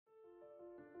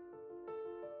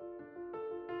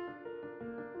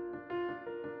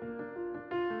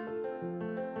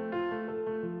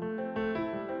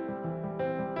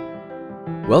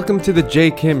Welcome to the Jay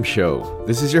Kim Show.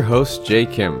 This is your host, Jay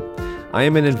Kim. I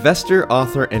am an investor,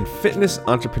 author, and fitness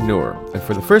entrepreneur, and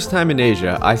for the first time in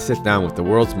Asia, I sit down with the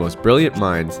world's most brilliant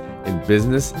minds in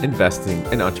business, investing,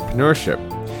 and entrepreneurship.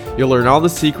 You'll learn all the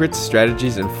secrets,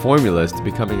 strategies, and formulas to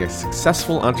becoming a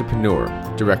successful entrepreneur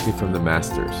directly from the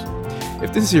masters.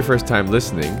 If this is your first time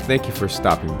listening, thank you for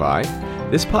stopping by.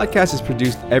 This podcast is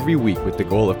produced every week with the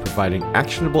goal of providing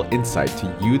actionable insight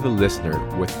to you, the listener,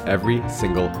 with every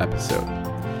single episode.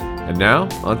 And now,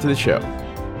 on to the show.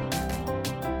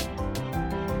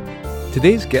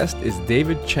 Today's guest is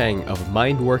David Chang of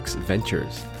MindWorks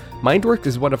Ventures. MindWorks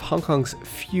is one of Hong Kong's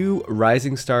few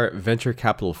rising star venture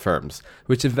capital firms,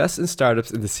 which invests in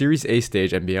startups in the Series A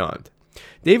stage and beyond.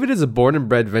 David is a born and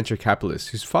bred venture capitalist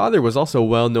whose father was also a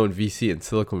well-known VC in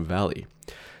Silicon Valley.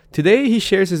 Today, he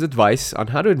shares his advice on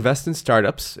how to invest in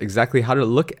startups, exactly how to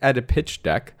look at a pitch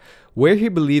deck, where he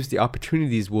believes the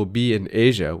opportunities will be in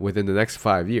Asia within the next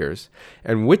 5 years,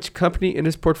 and which company in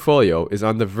his portfolio is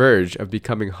on the verge of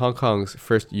becoming Hong Kong's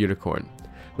first unicorn.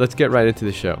 Let's get right into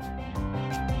the show.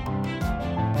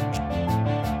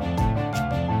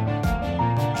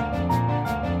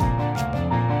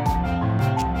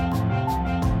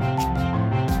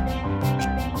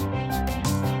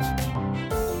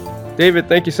 David,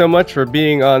 thank you so much for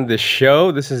being on the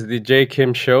show. This is the Jay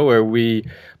Kim Show, where we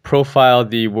profile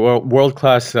the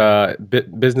world-class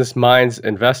business minds,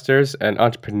 investors, and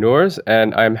entrepreneurs.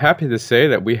 And I'm happy to say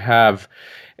that we have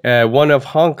one of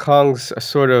Hong Kong's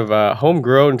sort of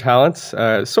homegrown talents,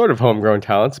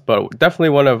 but definitely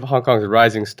one of Hong Kong's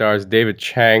rising stars, David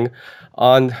Chang,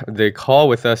 on the call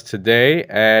with us today.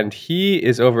 And he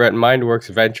is over at MindWorks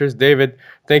Ventures. David,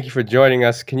 thank you for joining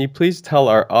us. Can you please tell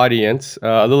our audience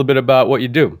a little bit about what you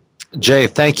do? Jay,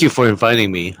 thank you for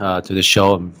inviting me to the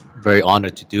show. I'm very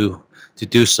honored to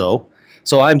do so.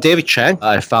 So I'm David Chang.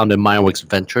 I founded MindWorks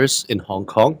Ventures in Hong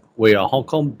Kong. We are a Hong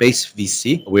Kong-based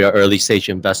VC. We are early stage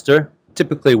investor.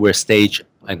 Typically, we're stage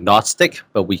agnostic,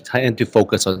 but we tend to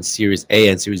focus on Series A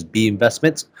and Series B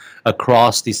investments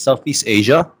across the Southeast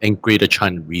Asia and Greater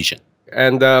China region.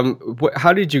 And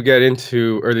how did you get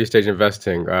into early stage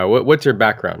investing? What's your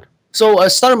background? So I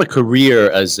started my career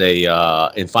as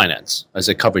in finance, as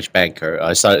a coverage banker.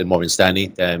 I started at Morgan Stanley,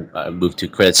 then I moved to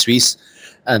Credit Suisse,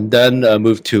 and then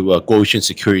moved to Guoxin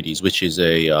Securities, which is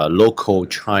a local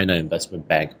China investment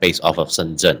bank based off of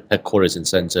Shenzhen, headquarters in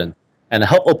Shenzhen. And I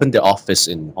helped open the office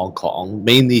in Hong Kong,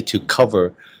 mainly to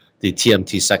cover the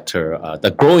TMT sector,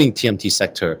 the growing TMT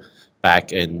sector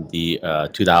back in the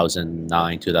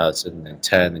 2009,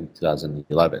 2010, and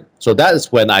 2011. So that is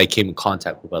when I came in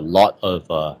contact with a lot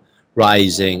of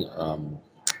rising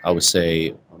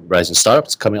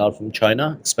startups coming out from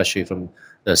China, especially from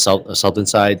the southern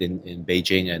side in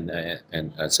Beijing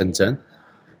and Shenzhen.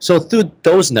 So through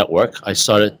those networks, I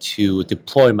started to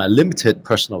deploy my limited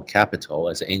personal capital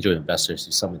as an angel investor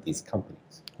to some of these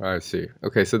companies. I see.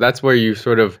 Okay, so that's where you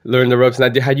sort of learned the ropes.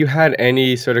 Now, had you had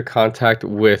any sort of contact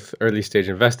with early stage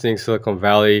investing, Silicon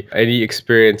Valley, any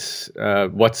experience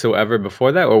whatsoever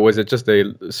before that? Or was it just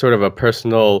a sort of a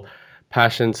personal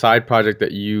passion side project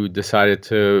that you decided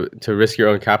to risk your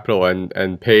own capital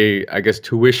and pay, I guess,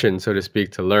 tuition, so to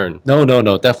speak, to learn? No.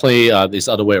 Definitely this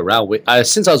other way around.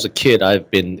 Since I was a kid, I've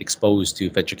been exposed to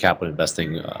venture capital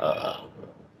investing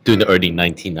during the early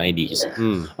 1990s.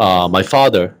 My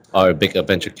father, a big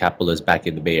venture capitalist back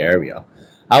in the Bay Area.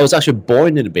 I was actually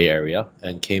born in the Bay Area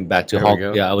and came back to Hong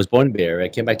Kong. Yeah, I was born in the Bay Area,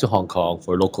 came back to Hong Kong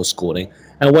for local schooling,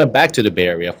 and went back to the Bay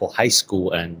Area for high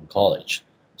school and college.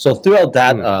 So throughout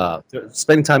that,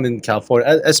 spending time in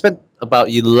California, I spent about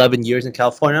 11 years in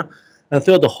California. And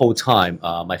throughout the whole time,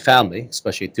 my family,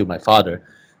 especially through my father,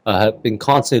 have been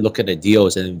constantly looking at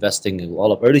deals and investing in a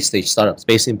lot of early stage startups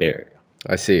based in Bay Area.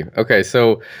 I see. Okay,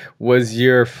 so was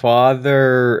your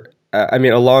father,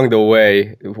 along the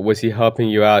way, was he helping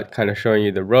you out, kind of showing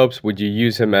you the ropes? Would you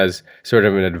use him as sort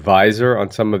of an advisor on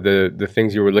some of the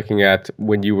things you were looking at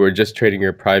when you were just trading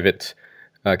your private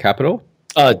capital?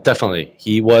 Definitely.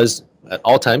 He was at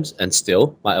all times and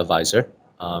still my advisor.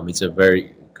 He's a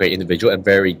very great individual and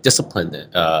very disciplined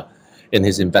in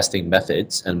his investing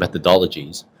methods and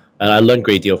methodologies. And I learned a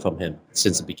great deal from him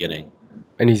since the beginning.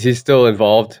 And is he still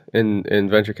involved in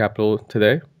venture capital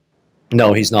today?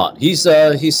 No, he's not. He's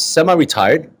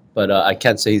semi-retired, but I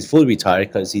can't say he's fully retired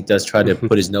because he does try to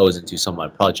put his nose into some of my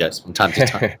projects from time to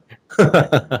time.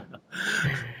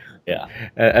 Yeah.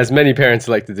 As many parents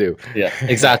like to do. Yeah,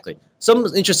 exactly. Some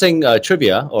interesting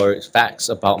trivia or facts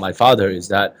about my father is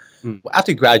that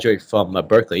after he graduated from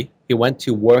Berkeley, he went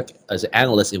to work as an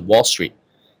analyst in Wall Street.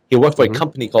 He worked for a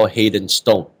company called Hayden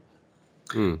Stone.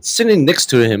 Sitting next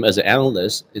to him as an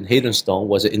analyst in Haydenstone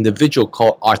was an individual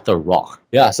called Arthur Rock.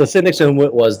 Yeah, so sitting next to him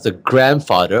was the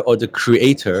grandfather or the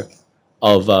creator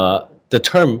of the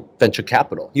term venture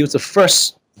capital. He was the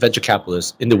first venture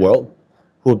capitalist in the world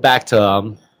who backed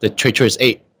the Traitorous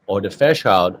 8 or the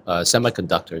Fairchild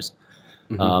semiconductors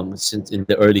since in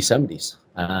the early 70s.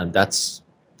 And that's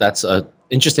an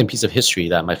interesting piece of history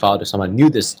that my father somehow knew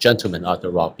this gentleman, Arthur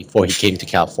Rock, before he came to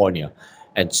California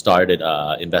and started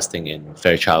investing in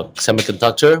Fairchild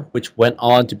Semiconductor, which went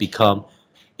on to become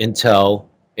Intel,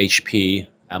 HP,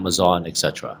 Amazon,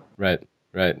 etc. Right,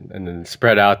 right, and then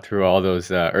spread out through all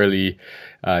those early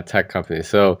tech companies.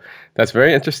 So that's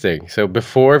very interesting. So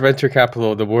before venture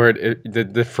capital,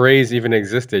 the phrase even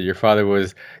existed. Your father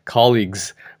was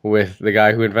colleagues with the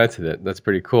guy who invented it. That's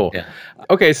pretty cool. Yeah.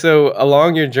 Okay, so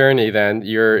along your journey, then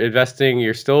you're investing.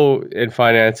 You're still in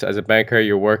finance as a banker.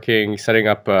 You're working, setting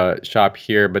up a shop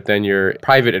here, but then you're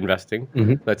private investing.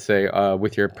 Let's say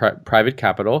with your private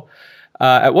capital.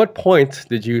 At what point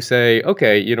did you say,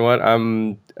 okay, you know what,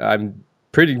 I'm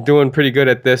doing pretty good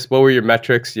at this? What were your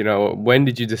metrics? You know, when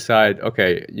did you decide,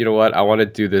 okay, you know what, I want to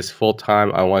do this full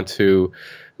time. I want to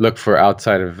look for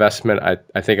outside investment. I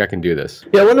think I can do this.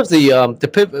 Yeah, one of the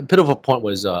pivotal point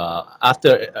was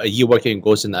after a year working in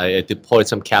Gosen, I deployed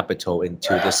some capital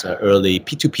into this early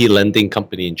P2P lending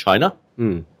company in China.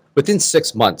 Within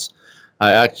 6 months,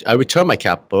 I returned my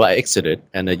capital, I exited,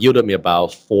 and it yielded me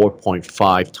about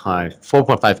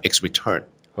 4.5x return.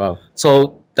 Wow.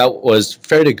 So that was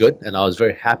fairly good, and I was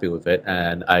very happy with it.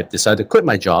 And I decided to quit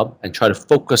my job and try to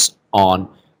focus on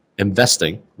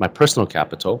investing my personal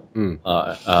capital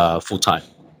full time.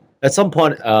 At some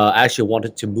point, I actually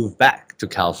wanted to move back to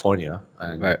California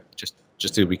and just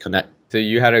to reconnect. So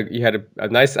you had a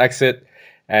nice exit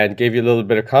and gave you a little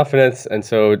bit of confidence. And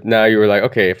so now you were like,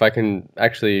 okay, if I can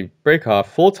actually break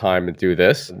off full time and do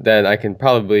this, then I can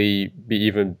probably be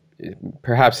even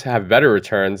perhaps have better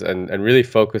returns and really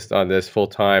focused on this full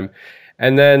time.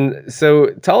 And then,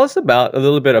 so tell us a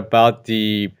little bit about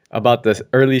this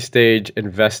early stage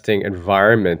investing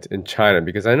environment in China,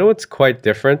 because I know it's quite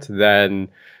different than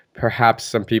perhaps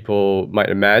some people might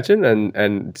imagine,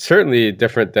 and certainly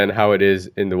different than how it is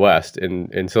in the West,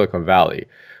 in Silicon Valley.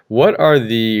 What are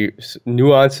the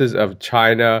nuances of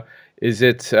China? Is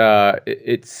it?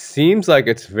 It seems like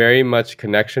it's very much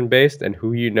connection based and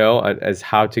who you know as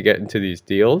how to get into these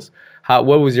deals.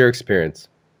 What was your experience?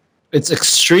 It's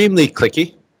extremely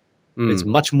clicky. It's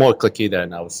much more clicky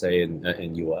than I would say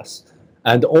in US.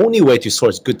 And the only way to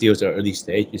source good deals at early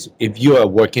stage is if you are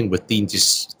working within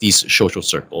these social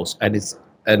circles, and it's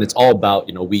all about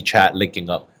WeChat linking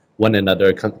up one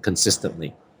another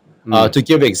consistently. To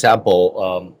give an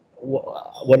example,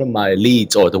 one of my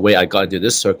leads, or the way I got into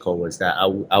this circle, was that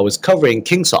I was covering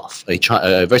Kingsoft, a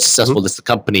very successful listed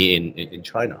company in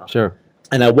China. Sure.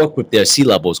 And I worked with their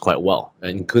C-levels quite well,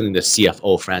 including the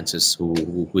CFO, Francis,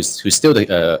 who's still the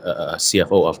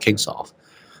CFO of Kingsoft.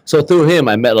 So through him,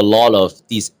 I met a lot of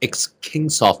these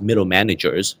ex-Kingsoft middle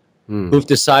managers who've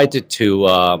decided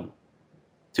to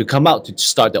come out to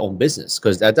start their own business.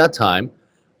 Because at that time,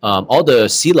 all the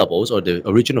C-levels or the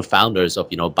original founders of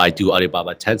Baidu,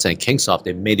 Alibaba, Tencent, and Kingsoft,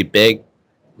 they made it big.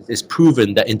 It's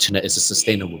proven that internet is a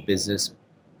sustainable business.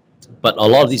 But a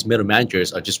lot of these middle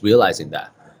managers are just realizing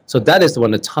that. So that is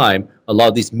when the time a lot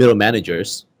of these middle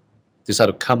managers decide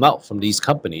to come out from these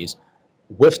companies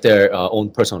with their own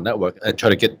personal network and try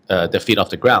to get their feet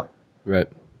off the ground. Right.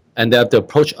 And they have to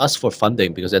approach us for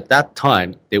funding, because at that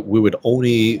time we were the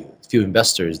only few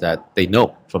investors that they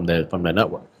know from their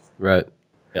network. Right.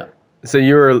 Yeah. So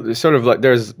you were sort of like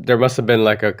there must have been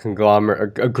like a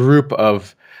conglomerate, a group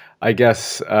of, I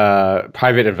guess,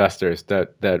 private investors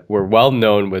that were well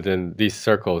known within these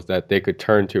circles that they could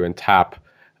turn to and tap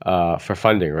for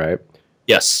funding, right?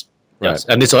 Yes. Right. Yes,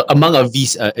 and it's among a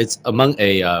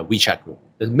WeChat group.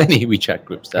 There's many WeChat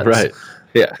groups. Right.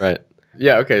 Yeah. Right.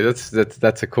 Yeah. Okay.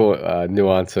 That's a cool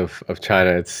nuance of China.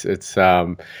 It's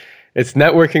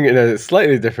networking in a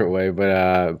slightly different way,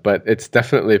 but it's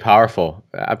definitely powerful.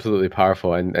 Absolutely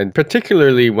powerful, and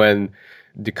particularly when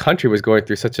the country was going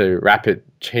through such a rapid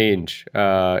change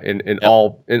in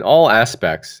all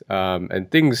aspects,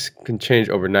 and things can change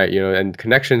overnight. And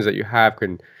connections that you have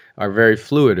are very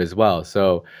fluid as well.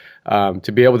 So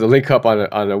to be able to link up on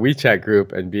a WeChat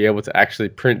group and be able to actually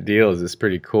print deals is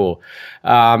pretty cool.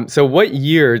 So what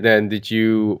year then did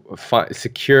you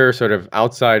secure sort of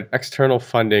outside external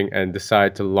funding and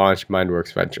decide to launch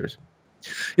MindWorks Ventures?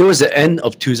 It was the end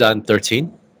of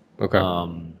 2013. Okay.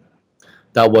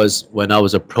 That was when I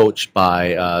was approached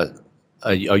by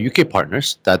our UK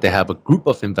partners that they have a group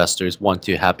of investors want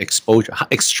to have exposure,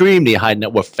 extremely high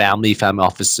net worth family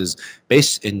offices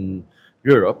based in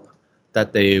Europe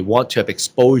that they want to have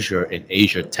exposure in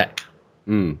Asia tech.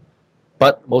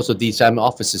 But most of these family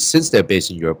offices, since they're based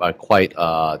in Europe, are quite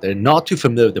they're not too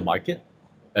familiar with the market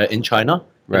in China,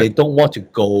 and they Right. don't want to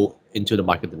go into the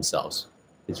market themselves.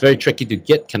 It's very tricky to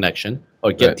get connection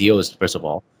or get Right. deals first of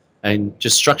all, and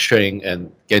just structuring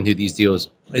and getting to these deals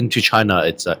into China,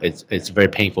 it's a very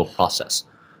painful process.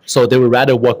 So they would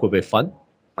rather work with a fund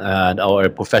and or a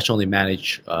professionally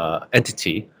managed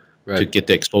entity to Right. get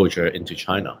the exposure into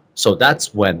China. So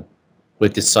that's when we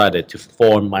decided to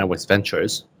form MindWorks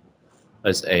Ventures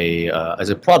as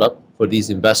a product for these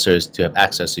investors to have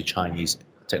access to Chinese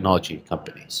technology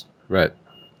companies. Right.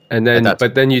 And At then, that but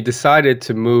time, then you decided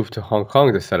to move to Hong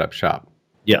Kong to set up shop.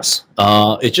 yes,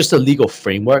 it's just a legal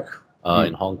framework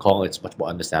in Mm. Hong Kong. It's much more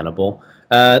understandable,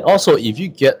 and also if you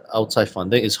get outside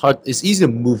funding, it's hard. It's easy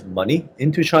to move money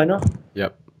into China,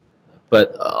 Yep.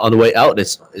 but on the way out,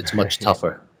 it's much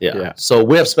tougher. Yeah. Yeah. So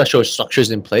we have special structures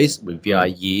in place with Mm.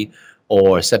 VIE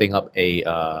or setting up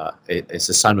it's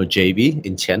a Sino JV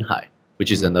in Qianhai,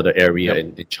 which is another area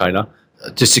Yep. in China,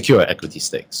 to secure equity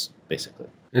stakes, basically.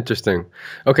 Interesting.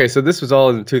 Okay, so this was all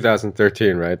in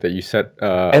 2013, right? That you set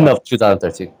End of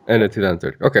 2013. end of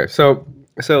 2013. Okay, so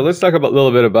let's talk about a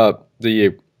little bit about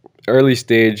the early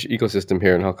stage ecosystem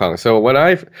here in Hong Kong. So when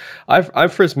I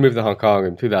first moved to Hong Kong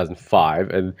in 2005,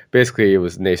 and basically it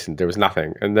was nascent. There was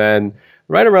nothing, and then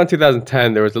right around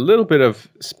 2010, there was a little bit of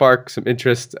spark, some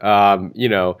interest.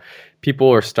 People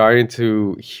were starting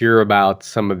to hear about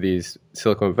some of these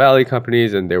Silicon Valley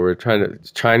companies, and they were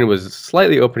China was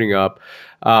slightly opening up,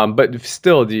 but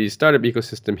still the startup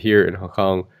ecosystem here in Hong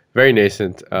Kong very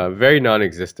nascent, very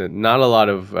non-existent, not a lot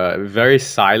of very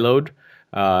siloed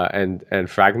and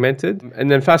fragmented. And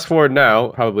then fast forward now,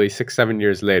 probably 6-7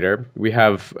 years later, we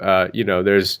have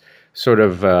there's sort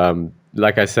of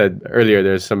like I said earlier,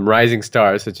 there's some rising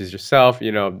stars such as yourself,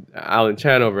 Alan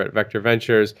Chan over at Vector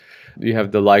Ventures. You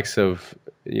have the likes of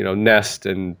Nest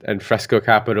and Fresco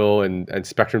Capital and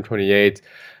Spectrum 28.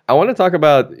 I want to talk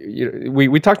about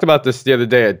we talked about this the other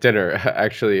day at dinner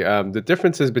actually, the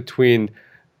differences between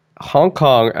Hong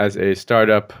Kong as a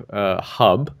startup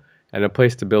hub and a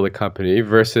place to build a company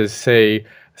versus, say,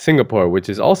 Singapore, which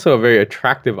is also a very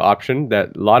attractive option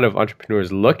that a lot of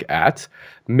entrepreneurs look at,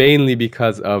 mainly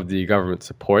because of the government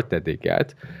support that they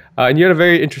get. And you had a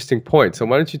very interesting point. So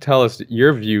why don't you tell us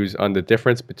your views on the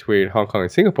difference between Hong Kong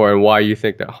and Singapore and why you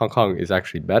think that Hong Kong is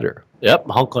actually better? Yep,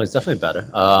 Hong Kong is definitely better.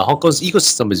 Hong Kong's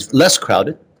ecosystem is less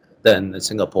crowded than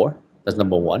Singapore. That's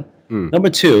number one. Number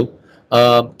two,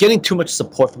 getting too much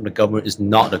support from the government is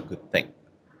not a good thing.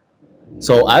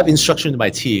 So I have instruction to my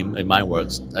team in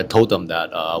MindWorks. I told them that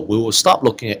we will stop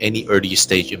looking at any early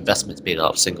stage investments made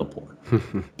out of Singapore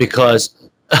because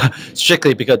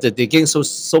strictly because they're getting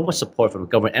so much support from the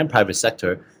government and private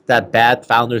sector that bad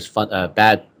founders,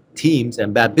 bad teams,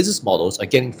 and bad business models are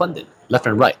getting funded left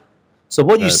and right. So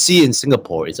what you Right. see in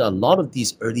Singapore is that a lot of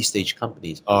these early stage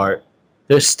companies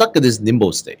they're stuck at this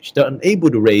limbo stage. They're unable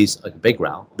to raise a big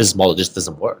round. Business model just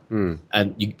doesn't work,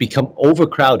 and you become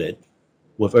overcrowded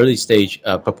with early stage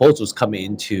proposals coming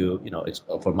into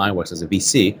for MindWorks as a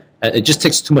VC, and it just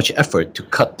takes too much effort to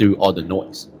cut through all the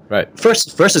noise. Right.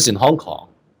 First is in Hong Kong.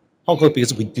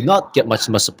 Because we do not get much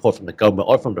support from the government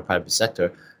or from the private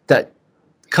sector. That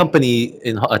tech companies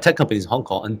in Hong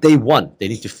Kong, and day one, they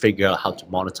need to figure out how to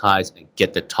monetize and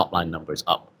get their top line numbers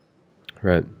up.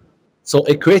 Right. So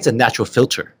it creates a natural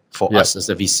filter for Yeah. us as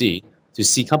a VC to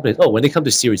see companies. Oh, when they come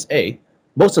to Series A,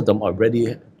 most of them are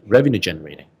already revenue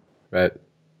generating. Right.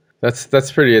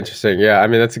 That's pretty interesting. Yeah, I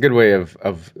mean that's a good way of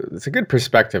it's a good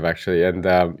perspective actually, and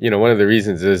one of the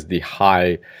reasons is the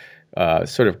high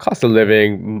sort of cost of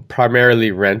living,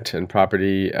 primarily rent and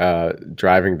property,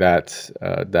 driving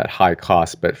that high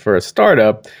cost. But for a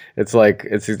startup, it's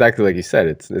exactly like you said.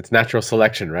 It's natural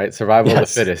selection, right? Survival of the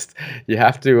Yes. fittest. You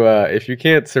have to if you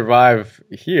can't survive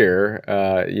here,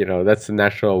 that's the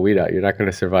natural weed out. You're not going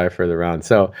to survive further on.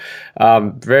 So,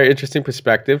 very interesting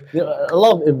perspective. A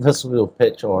lot of investors will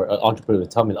pitch or entrepreneurs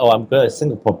will tell me, "Oh, I'm going to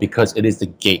Singapore because it is the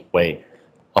gateway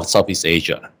of Southeast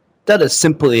Asia." That is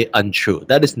simply untrue.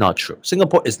 That is not true.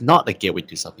 Singapore is not a gateway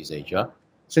to Southeast Asia.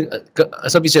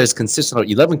 Southeast Asia is consistent of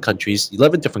 11 countries,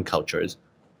 11 different cultures,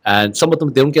 and some of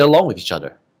them they don't get along with each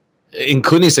other,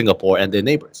 including Singapore and their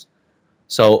neighbors.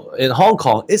 So in Hong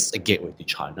Kong, it's a gateway to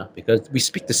China because we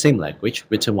speak the same language,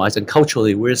 written-wise, and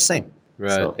culturally we're the same.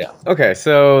 Right. So, yeah. Okay.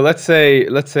 So let's say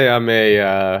I'm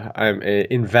a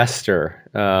investor,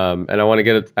 and I want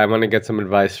to get some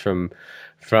advice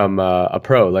from a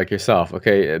pro like yourself.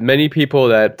 Okay. Many people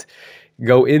that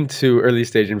go into early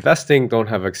stage investing, don't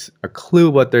have a clue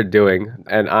what they're doing,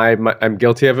 and I'm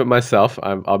guilty of it myself.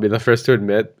 I'll be the first to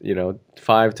admit,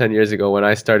 5-10 years ago when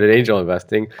I started angel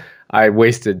investing, I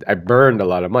burned a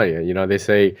lot of money. They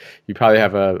say you probably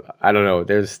have I don't know.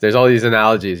 There's all these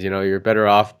analogies. You're better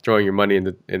off throwing your money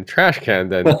in trash can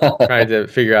than trying to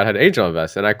figure out how to angel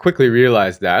invest. And I quickly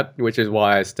realized that, which is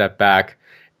why I stepped back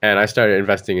and I started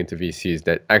investing into VCs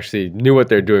that actually knew what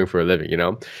they're doing for a living.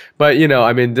 But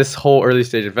this whole early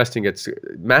stage investing gets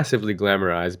massively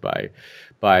glamorized by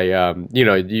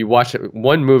you watch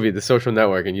one movie, The Social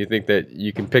Network, and you think that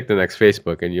you can pick the next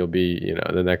Facebook and you'll be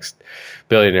the next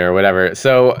billionaire or whatever.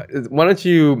 So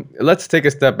let's take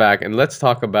a step back and let's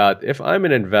talk about, if I'm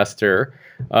an investor,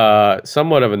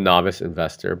 somewhat of a novice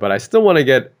investor, but I still want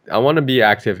to be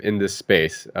active in this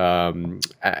space, and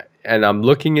I'm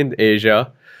looking in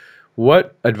Asia.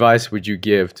 What advice would you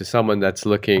give to someone that's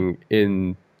looking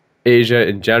in Asia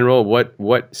in general? What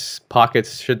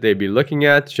pockets should they be looking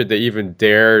at? Should they even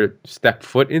dare step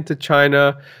foot into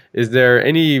China? Is there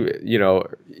any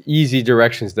easy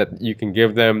directions that you can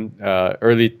give them,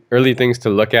 early things to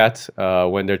look at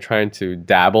when they're trying to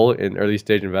dabble in early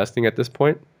stage investing at this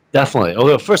point? Definitely.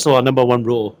 Okay, first of all, number one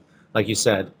rule, like you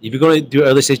said, if you're going to do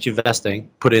early stage investing,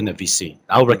 put in a VC.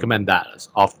 I would recommend that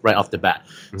right off the bat.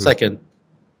 Mm-hmm. Second,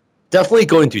 definitely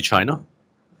go into China.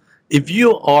 If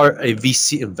you are a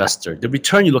VC investor, the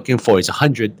return you're looking for is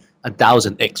 100,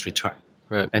 1,000x return.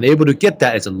 Right. And able to get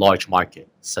that is a large market,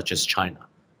 such as China.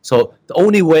 So the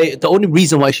only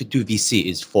reason why you should do VC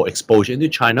is for exposure into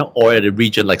China or at a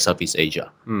region like Southeast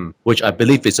Asia, which I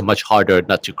believe is a much harder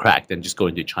nut to crack than just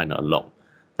going to China alone.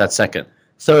 That's second.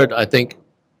 Third, I think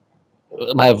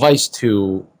my advice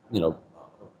to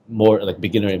more like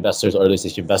beginner investors or early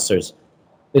stage investors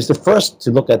is the first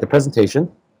to look at the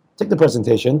presentation. Take the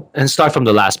presentation and start from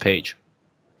the last page.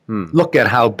 Look at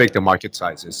how big the market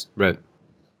size is. Right.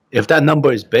 If that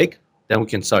number is big, then we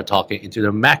can start talking into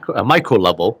the micro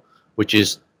level, which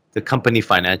is the company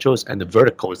financials and the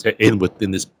verticals they're in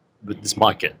within this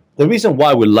market. The reason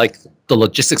why we like the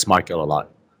logistics market a lot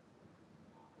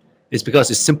is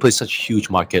because it's simply such a huge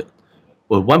market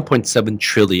with 1.7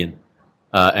 trillion,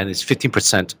 and it's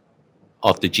 15%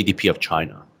 of the GDP of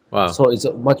China. Wow. So it's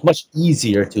much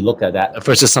easier to look at that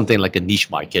versus something like a niche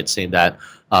market, saying that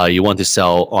you want to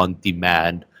sell on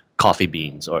demand coffee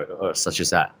beans or such as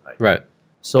that. Right.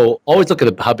 So always look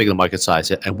at how big the market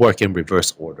size is and work in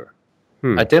reverse order.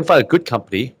 Identify a good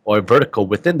company or a vertical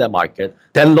within that market,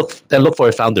 then look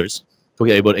for founders who are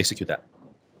able to execute that.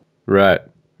 Right.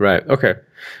 Okay.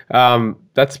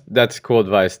 That's cool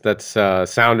advice. That's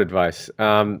sound advice.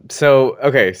 So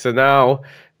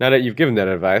now that you've given that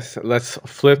advice, let's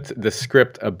flip the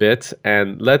script a bit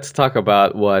and let's talk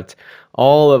about what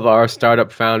all of our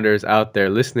startup founders out there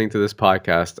listening to this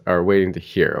podcast are waiting to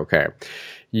hear. Okay.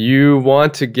 You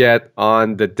want to get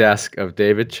on the desk of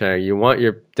David Chang. You want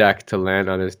your deck to land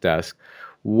on his desk.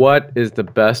 What is the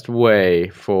best way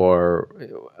for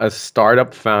a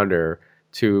startup founder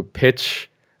to pitch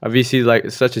a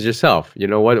VC such as yourself?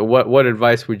 What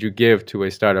advice would you give to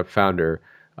a startup founder?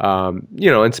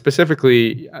 And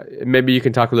specifically, maybe you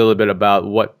can talk a little bit about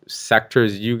what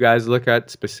sectors you guys look at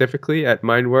specifically at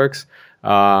MindWorks,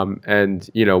 and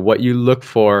what you look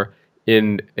for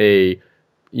in a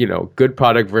good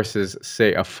product versus,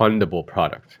 say, a fundable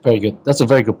product. Very good. That's a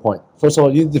very good point. First of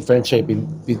all, you differentiate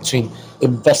between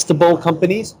investable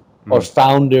companies or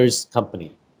founders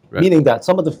company. Right. Meaning that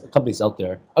some of the companies out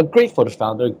there are great for the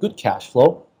founder, good cash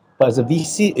flow, but as a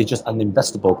VC, it's just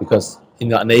uninvestable because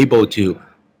unable to.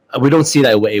 We don't see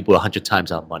that we're able 100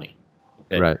 times our money.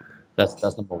 Okay? Right.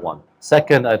 That's number one.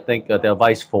 Second, I think the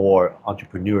advice for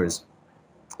entrepreneurs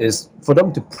is for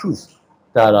them to prove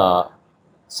that,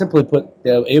 simply put,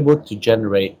 they're able to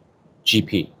generate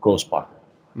GP, gross profit.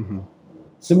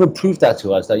 Simply prove that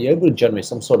to us that you're able to generate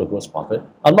some sort of gross profit.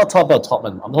 I'm not talking about top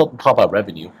line. I'm not talking about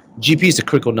revenue. GP is the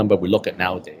critical number we look at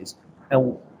nowadays,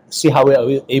 and see how we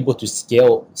are able to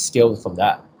scale from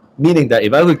that. Meaning that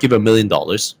if I would give $1 million,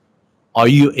 are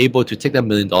you able to take that $1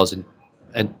 million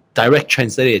and direct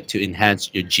translate it to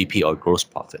enhance your GP or gross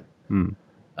profit?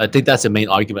 I think that's the main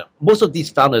argument. Most of these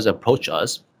founders approach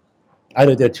us,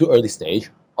 either they're too early stage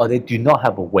or they do not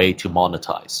have a way to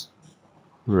monetize.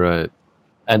 Right.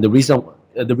 And the reason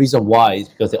why is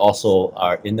because they also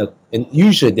are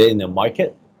usually they're in a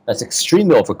market that's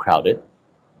extremely overcrowded.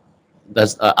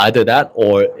 That's either that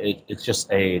or it's just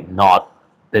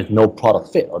there's no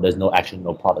product fit or there's no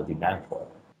product demand for it.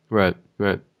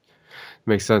 Right.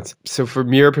 Makes sense. So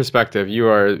from your perspective,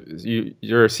 you're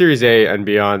a Series A and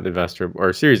beyond investor,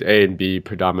 or Series A and B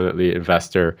predominantly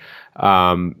investor.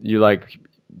 You like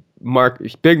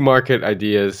big market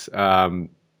ideas.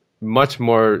 That's much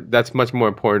more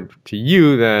important to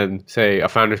you than say a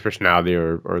founder's personality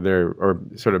or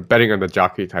sort of betting on the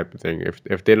jockey type of thing.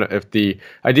 If the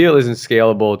ideal isn't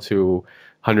scalable to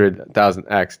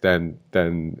 100,000x,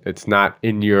 then it's not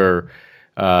in your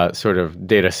sort of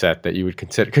data set that you would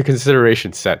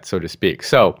consideration set, so to speak.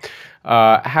 So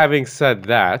having said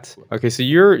that, okay, so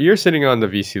you're sitting on the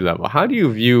VC level. How do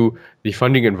you view the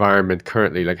funding environment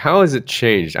currently? Like, how has it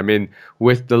changed? I mean,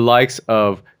 with the likes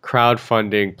of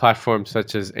crowdfunding platforms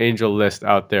such as AngelList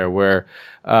out there, where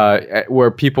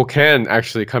people can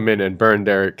actually come in and burn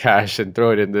their cash and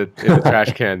throw it in the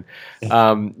trash can.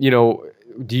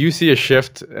 Do you see a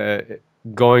shift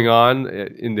going on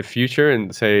in the future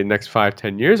in say next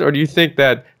 5-10 years, or do you think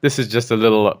that this is just a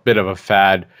little bit of a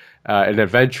fad? And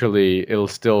eventually it'll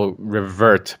still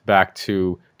revert back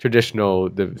to the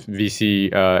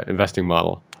VC investing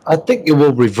model. I think it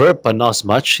will revert, but not as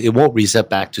much. It won't reset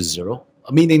back to zero.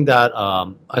 Meaning that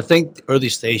I think early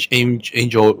stage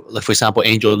angel, like for example,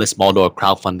 angel list model or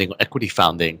crowdfunding or equity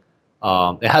founding,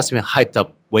 it has been hyped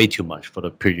up way too much for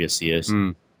the previous years.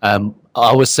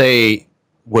 I would say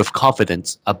with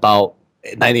confidence about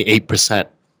 98%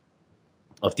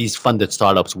 of these funded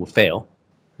startups will fail.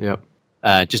 Yep.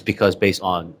 Just because based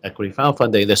on equity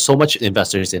crowdfunding, there's so much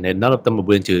investors in it. None of them are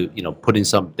willing to, put in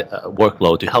some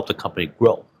workload to help the company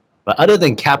grow. But other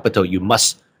than capital, you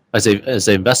must, as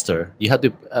an investor, you have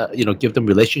to, give them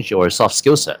relationship or soft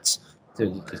skill sets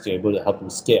to be able to help them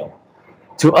scale.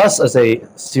 To us, as a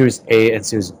Series A and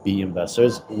Series B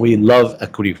investors, we love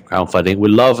equity crowdfunding. We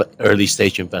love early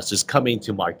stage investors coming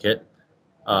to market.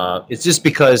 It's just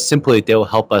because simply they will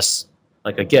help us,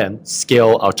 like again,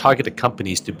 scale our targeted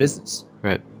companies to business.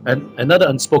 Right. And another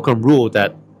unspoken rule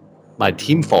that my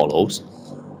team follows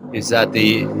is that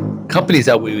the companies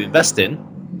that we invest in,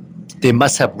 they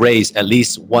must have raised at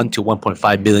least 1 to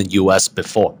 1.5 million US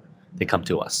before they come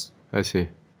to us. I see.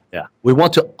 Yeah, we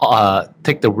want to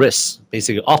take the risk,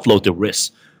 basically offload the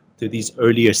risk to these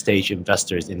earlier stage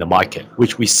investors in the market,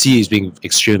 which we see is being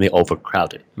extremely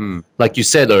overcrowded. Like you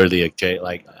said earlier, Jay,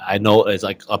 like I know it's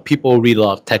like people read a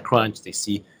lot of TechCrunch, they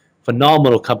see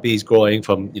phenomenal companies growing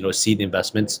from seed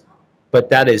investments, but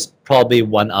that is probably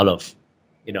one out of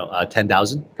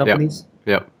 10,000 companies.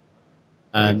 Yep.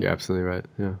 And you're absolutely right.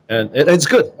 Yeah, and it's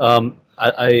good.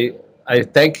 I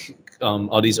thank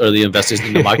all these early investors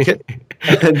in the market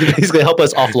and basically help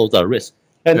us offload our risk.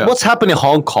 And what's happening in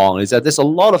Hong Kong is that there's a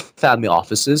lot of family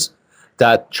offices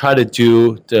that try to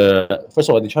do first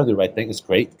of all, they try to do the right thing. It's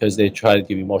great because they try to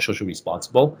be more socially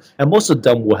responsible. And most of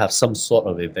them will have some sort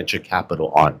of a venture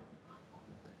capital arm.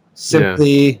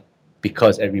 Simply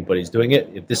because everybody's doing it.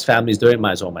 If this family is doing it,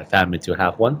 might as well my family to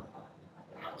have one.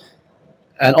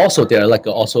 And also they're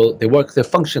they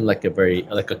function like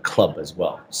a club as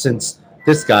well. Since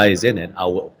this guy is in it, I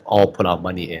will all put our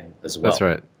money in as well. That's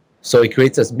right. So it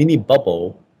creates this mini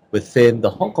bubble within the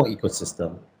Hong Kong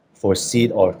ecosystem for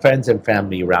seed or friends and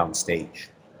family round stage.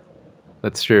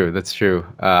 That's true.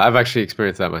 I've actually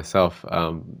experienced that myself,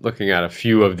 looking at a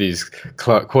few of these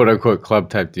quote unquote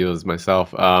club type deals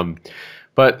myself.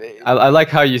 But I like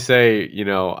how you say,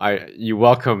 you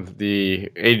welcome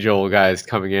the angel guys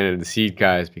coming in and the seed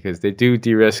guys because they do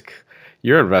de-risk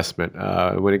your investment.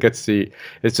 When it gets to,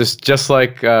 it's just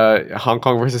like Hong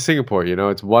Kong versus Singapore.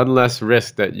 It's one less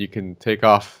risk that you can take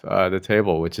off the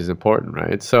table, which is important,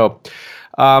 right? So,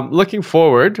 looking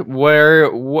forward,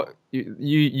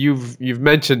 you've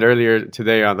mentioned earlier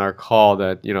today on our call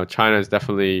that China is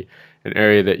definitely an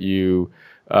area that you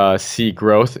see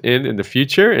growth in the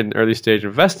future in early stage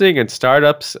investing and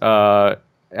startups,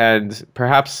 and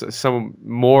perhaps some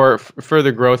more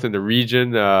further growth in the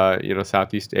region,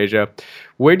 Southeast Asia.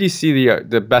 Where do you see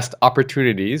the best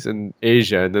opportunities in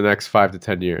Asia in the next 5 to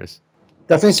 10 years?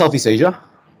 Definitely Southeast Asia.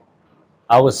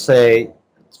 I would say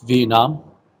Vietnam,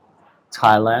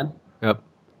 Thailand,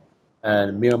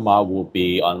 and Myanmar will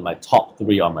be on my top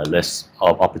 3 on my list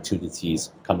of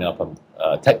opportunities coming up from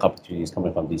tech opportunities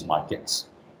coming from these markets.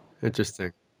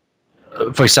 Interesting.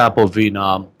 For example,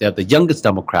 Vietnam, they have the youngest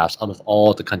demographics out of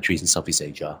all the countries in Southeast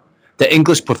Asia. The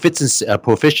English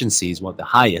proficiency is one of the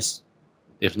highest,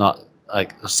 if not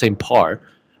like the same par,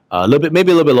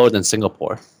 maybe a little bit lower than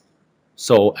Singapore.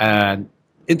 So, and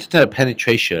internet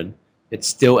penetration, it's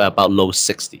still about low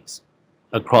 60s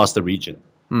across the region.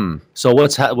 So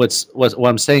what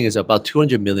I'm saying is about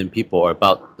 200 million people, or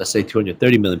about let's say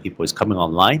 230 million people, is coming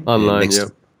online in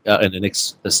the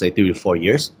next let's say 3 to 4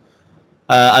 years.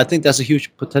 I think that's a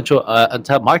huge potential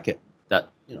untapped market that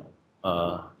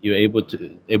you're able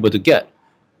to get.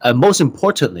 And most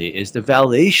importantly, is the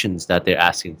valuations that they're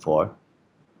asking for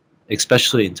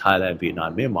especially in Thailand,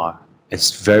 Vietnam, Myanmar,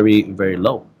 is very, very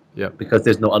low. Yep. Because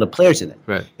there's no other players in it.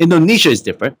 Right. Indonesia is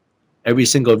different. Every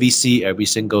single VC, every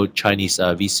single Chinese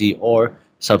VC or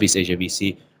Southeast Asia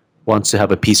VC wants to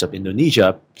have a piece of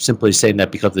Indonesia, simply saying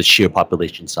that because of the sheer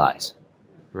population size.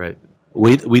 Right.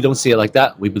 We don't see it like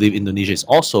that. We believe Indonesia is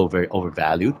also very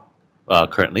overvalued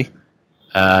currently.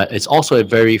 It's also a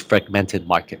very fragmented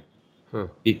market.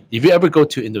 If you ever go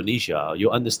to Indonesia,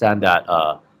 you'll understand that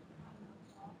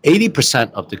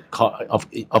 80% of the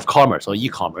of commerce or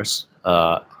e-commerce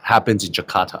happens in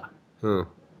Jakarta.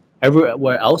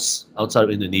 Everywhere else outside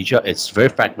of Indonesia, it's very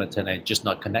fragmented and just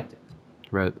not connected.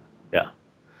 Right. Yeah.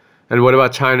 And what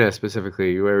about China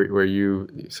specifically, where you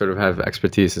sort of have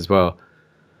expertise as well?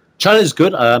 China is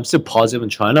good. I'm still positive in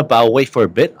China, but I'll wait for a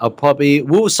bit.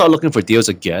 We'll start looking for deals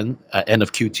again at end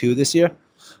of Q2 this year.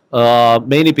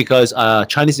 Mainly because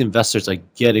Chinese investors are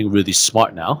getting really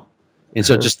smart now. And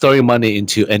so just throwing money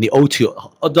into any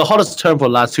O2O. The hottest term for the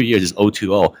last 2 years is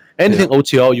O2O. Anything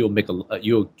O2O,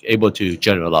 you're able to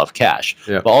generate a lot of cash.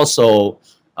 Yeah. But also,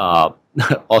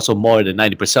 also more than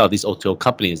 90% of these O2O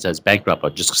companies that's bankrupt are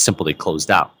just simply closed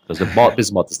down because the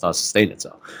business model does not sustain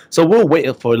itself. So we'll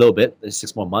wait for a little bit,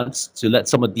 6 more months, to let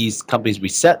some of these companies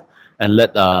reset and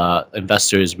let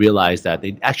investors realize that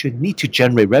they actually need to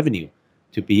generate revenue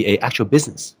to be an actual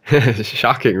business.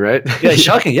 Shocking, right? Yeah,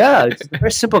 shocking. Yeah, it's a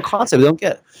very simple concept we don't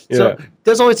get. So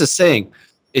there's always a saying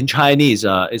in Chinese.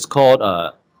 It's called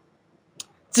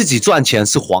自己赚钱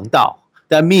是皇道.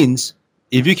 That means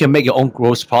if you can make your own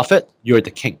gross profit, you're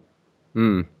the king.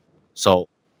 So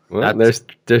well,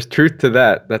 there's truth to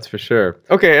that. That's for sure.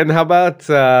 Okay, and how about?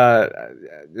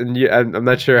 I'm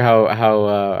not sure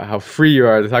how free you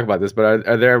are to talk about this, but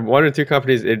are there one or two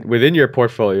companies within your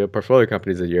portfolio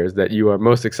companies of yours that you are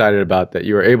most excited about that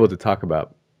you are able to talk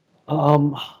about?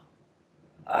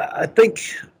 I think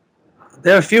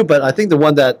there are a few, but I think the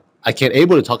one that I can't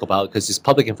able to talk about because it's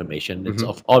public information. It's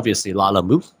obviously Lala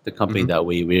Move, the company that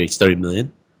we raised $30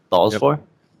 million for.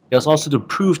 It was also to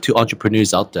prove to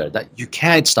entrepreneurs out there that you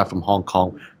can't start from Hong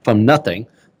Kong from nothing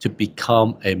to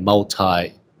become a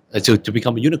to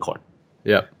become a unicorn.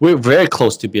 Yeah, we're very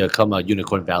close to become a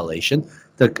unicorn validation.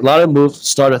 The Lala Move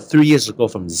started 3 years ago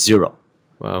from zero.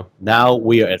 Wow. Now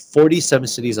we are at 47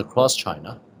 cities across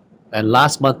China, and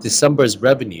last month December's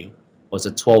revenue was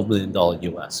a $12 million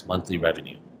US monthly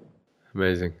revenue.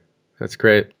 Amazing. That's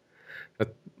great.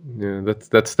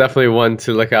 That's definitely one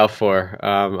to look out for.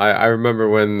 I remember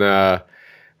when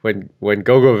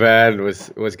GoGo Van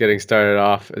was getting started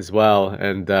off as well,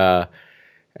 and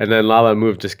then Lala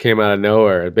Move just came out of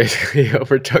nowhere and basically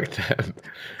overtook them.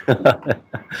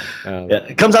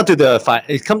 It comes down to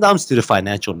the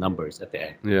financial numbers at the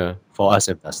end. Yeah, for us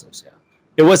investors. Yeah,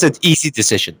 it was an easy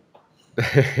decision.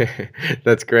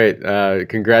 That's great.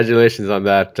 Congratulations on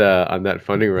that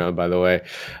funding round, by the way.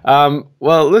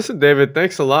 Well, listen, David,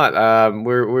 thanks a lot.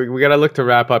 We got to look to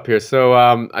wrap up here. So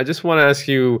I just want to ask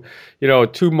you,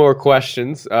 two more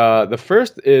questions. The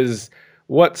first is,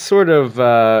 what sort of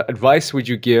advice would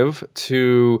you give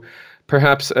to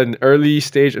perhaps an early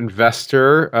stage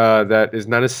investor that is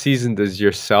not as seasoned as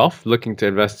yourself, looking to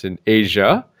invest in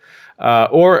Asia?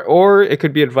 Or it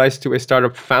could be advice to a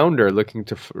startup founder looking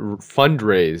to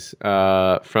fundraise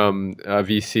from a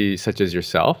VC such as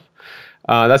yourself.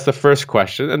 That's the first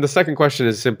question. And the second question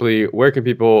is simply, where can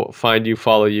people find you,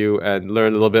 follow you, and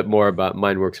learn a little bit more about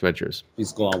MindWorks Ventures?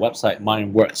 Please go on our website,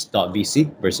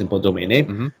 mindworks.vc, very simple domain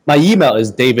name. My email is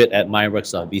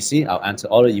david@mindworks.vc. I'll answer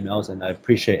all the emails, and I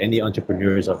appreciate any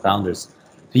entrepreneurs or founders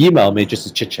to email me just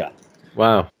to chit-chat.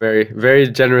 Wow, very, very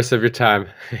generous of your time.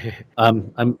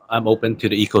 I'm open to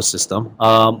the ecosystem.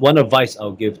 One advice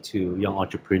I'll give to young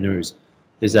entrepreneurs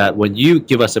is that when you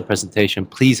give us a presentation,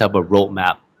 please have a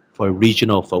roadmap for a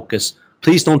regional focus.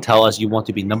 Please don't tell us you want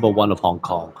to be number one of Hong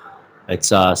Kong. It's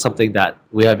something that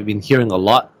we have been hearing a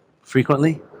lot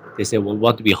frequently. They say we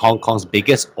want to be Hong Kong's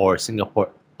biggest or Singapore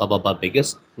blah blah blah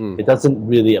biggest. It doesn't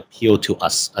really appeal to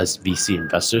us as VC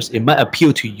investors. It might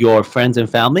appeal to your friends and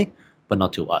family, but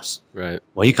not to us. Right.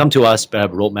 When you come to us, we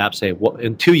have a roadmap, say,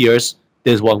 in 2 years,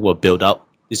 this one will build up.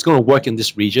 It's going to work in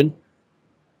this region.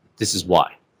 This is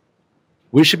why.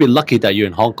 We should be lucky that you're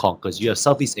in Hong Kong because you have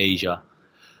Southeast Asia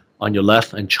on your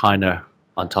left and China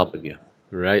on top of you.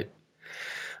 Right.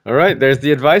 All right. There's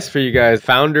the advice for you guys.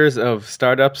 Founders of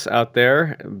startups out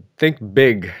there, think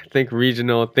big, think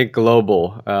regional, think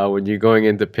global when you're going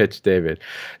into pitch, David.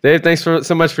 Dave, thanks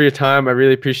so much for your time. I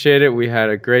really appreciate it. We had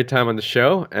a great time on the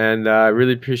show, and I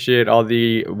really appreciate all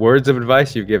the words of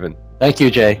advice you've given. Thank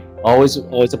you, Jay. Always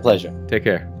a pleasure. Take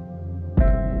care.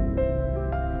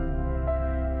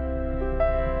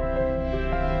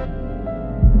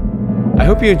 I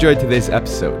hope you enjoyed today's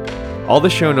episode. All the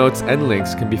show notes and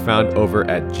links can be found over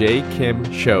at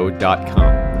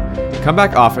jkimshow.com. Come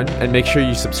back often and make sure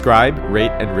you subscribe,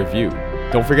 rate, and review.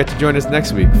 Don't forget to join us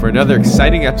next week for another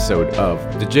exciting episode of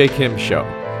The J Kim Show.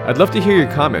 I'd love to hear your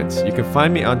comments. You can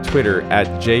find me on Twitter at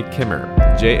jkimmer,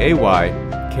 JAYKIMMER.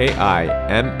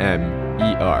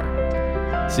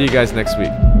 See you guys next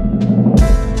week.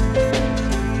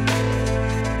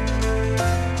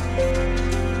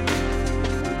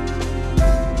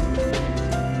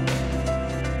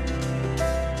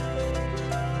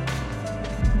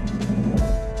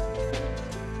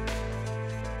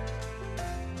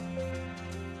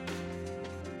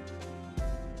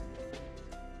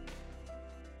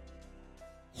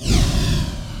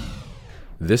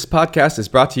 This podcast is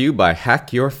brought to you by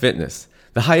Hack Your Fitness,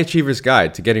 the high achiever's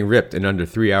guide to getting ripped in under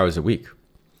 3 hours a week.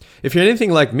 If you're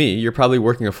anything like me, you're probably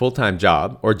working a full-time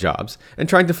job or jobs and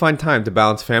trying to find time to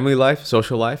balance family life,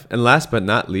 social life, and last but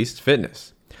not least,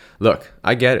 fitness. Look,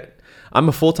 I get it. I'm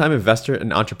a full-time investor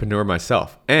and entrepreneur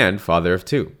myself, and father of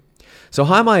two. So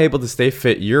how am I able to stay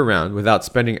fit year-round without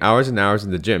spending hours and hours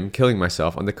in the gym killing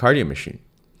myself on the cardio machine?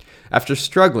 After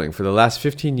struggling for the last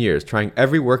 15 years trying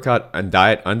every workout and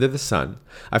diet under the sun,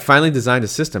 I finally designed a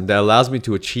system that allows me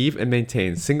to achieve and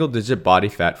maintain single-digit body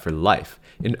fat for life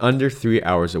in under 3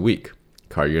 hours a week.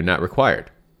 Cardio not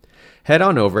required. Head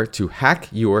on over to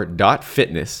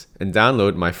hackyour.fitness and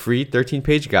download my free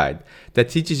 13-page guide that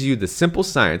teaches you the simple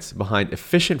science behind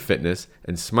efficient fitness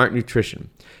and smart nutrition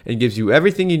and gives you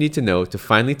everything you need to know to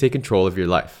finally take control of your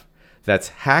life. That's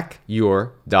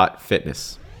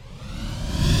hackyour.fitness.